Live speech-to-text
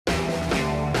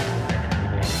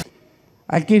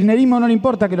Al kirchnerismo no le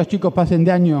importa que los chicos pasen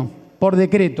de año por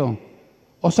decreto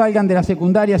o salgan de la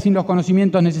secundaria sin los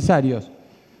conocimientos necesarios.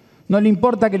 No le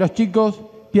importa que los chicos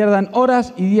pierdan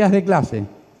horas y días de clase.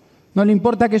 No le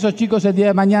importa que esos chicos el día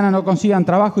de mañana no consigan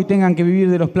trabajo y tengan que vivir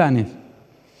de los planes.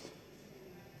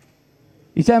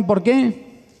 ¿Y saben por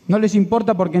qué? No les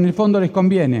importa porque en el fondo les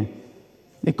conviene.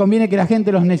 Les conviene que la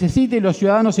gente los necesite y los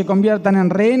ciudadanos se conviertan en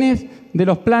rehenes de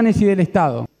los planes y del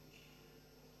Estado.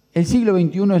 El siglo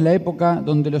XXI es la época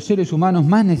donde los seres humanos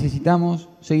más necesitamos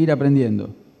seguir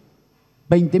aprendiendo.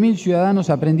 20.000 ciudadanos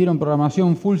aprendieron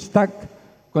programación full stack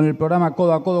con el programa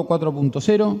Codo a Codo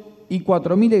 4.0 y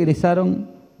 4.000 egresaron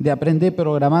de aprender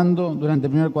programando durante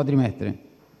el primer cuatrimestre.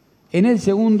 En el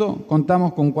segundo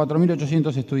contamos con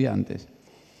 4.800 estudiantes.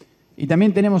 Y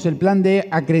también tenemos el plan de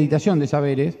acreditación de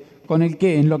saberes, con el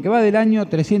que en lo que va del año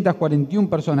 341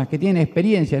 personas que tienen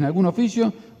experiencia en algún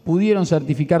oficio pudieron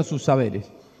certificar sus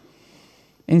saberes.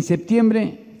 En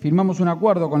septiembre firmamos un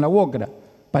acuerdo con la UOCRA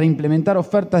para implementar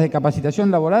ofertas de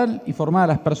capacitación laboral y formar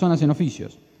a las personas en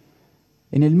oficios.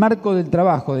 En el marco del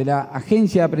trabajo de la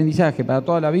Agencia de Aprendizaje para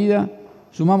toda la vida,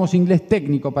 sumamos inglés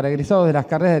técnico para egresados de las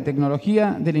carreras de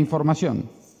tecnología de la información.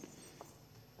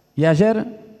 Y ayer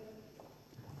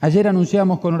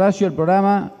anunciamos con Horacio el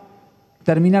programa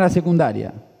Terminar la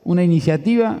Secundaria, una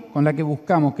iniciativa con la que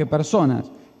buscamos que personas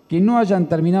que no hayan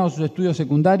terminado sus estudios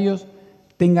secundarios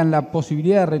tengan la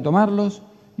posibilidad de retomarlos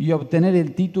y obtener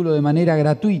el título de manera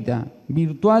gratuita,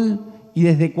 virtual y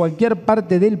desde cualquier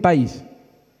parte del país.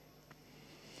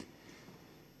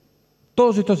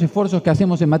 Todos estos esfuerzos que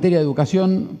hacemos en materia de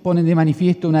educación ponen de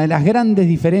manifiesto una de las grandes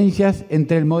diferencias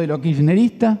entre el modelo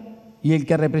kirchnerista y el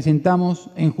que representamos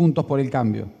en Juntos por el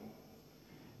Cambio.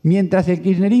 Mientras el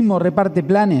kirchnerismo reparte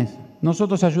planes,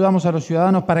 nosotros ayudamos a los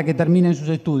ciudadanos para que terminen sus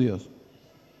estudios.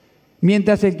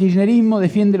 Mientras el kirchnerismo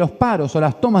defiende los paros o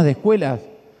las tomas de escuelas,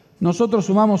 nosotros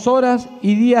sumamos horas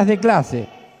y días de clase.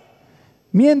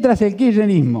 Mientras el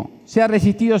kirchnerismo se ha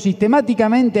resistido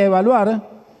sistemáticamente a evaluar,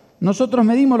 nosotros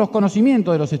medimos los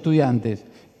conocimientos de los estudiantes.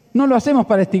 No lo hacemos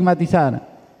para estigmatizar,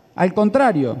 al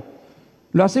contrario,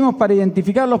 lo hacemos para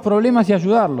identificar los problemas y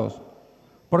ayudarlos,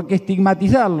 porque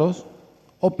estigmatizarlos,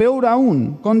 o peor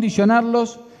aún,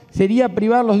 condicionarlos, sería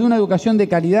privarlos de una educación de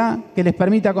calidad que les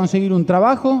permita conseguir un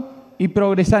trabajo y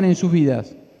progresar en sus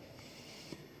vidas.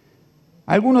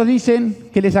 Algunos dicen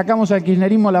que le sacamos al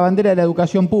kirchnerismo la bandera de la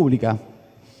educación pública.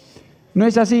 No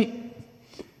es así.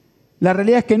 La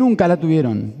realidad es que nunca la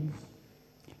tuvieron.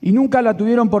 Y nunca la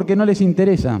tuvieron porque no les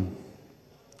interesa.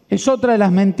 Es otra de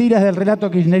las mentiras del relato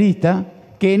kirchnerista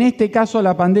que en este caso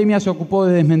la pandemia se ocupó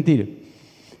de desmentir.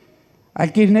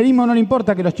 Al kirchnerismo no le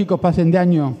importa que los chicos pasen de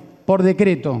año por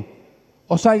decreto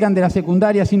o salgan de la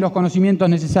secundaria sin los conocimientos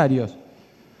necesarios.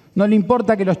 No le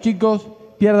importa que los chicos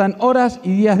pierdan horas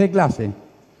y días de clase.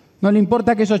 No le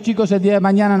importa que esos chicos el día de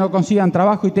mañana no consigan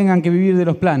trabajo y tengan que vivir de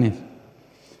los planes.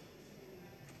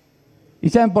 ¿Y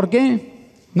saben por qué?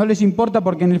 No les importa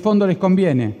porque en el fondo les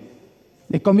conviene.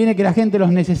 Les conviene que la gente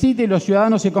los necesite y los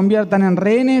ciudadanos se conviertan en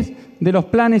rehenes de los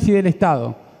planes y del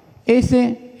Estado.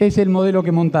 Ese es el modelo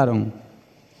que montaron.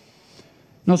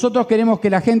 Nosotros queremos que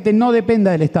la gente no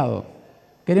dependa del Estado.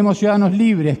 Queremos ciudadanos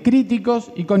libres,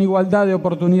 críticos y con igualdad de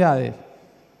oportunidades.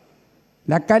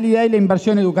 La calidad y la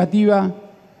inversión educativa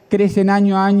crecen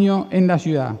año a año en la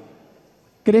ciudad.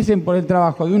 Crecen por el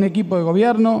trabajo de un equipo de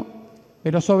gobierno,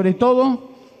 pero sobre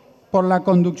todo por la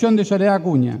conducción de Soledad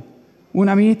Acuña,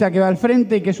 una ministra que va al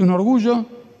frente y que es un orgullo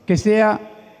que sea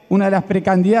una de las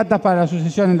precandidatas para la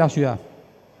sucesión en la ciudad.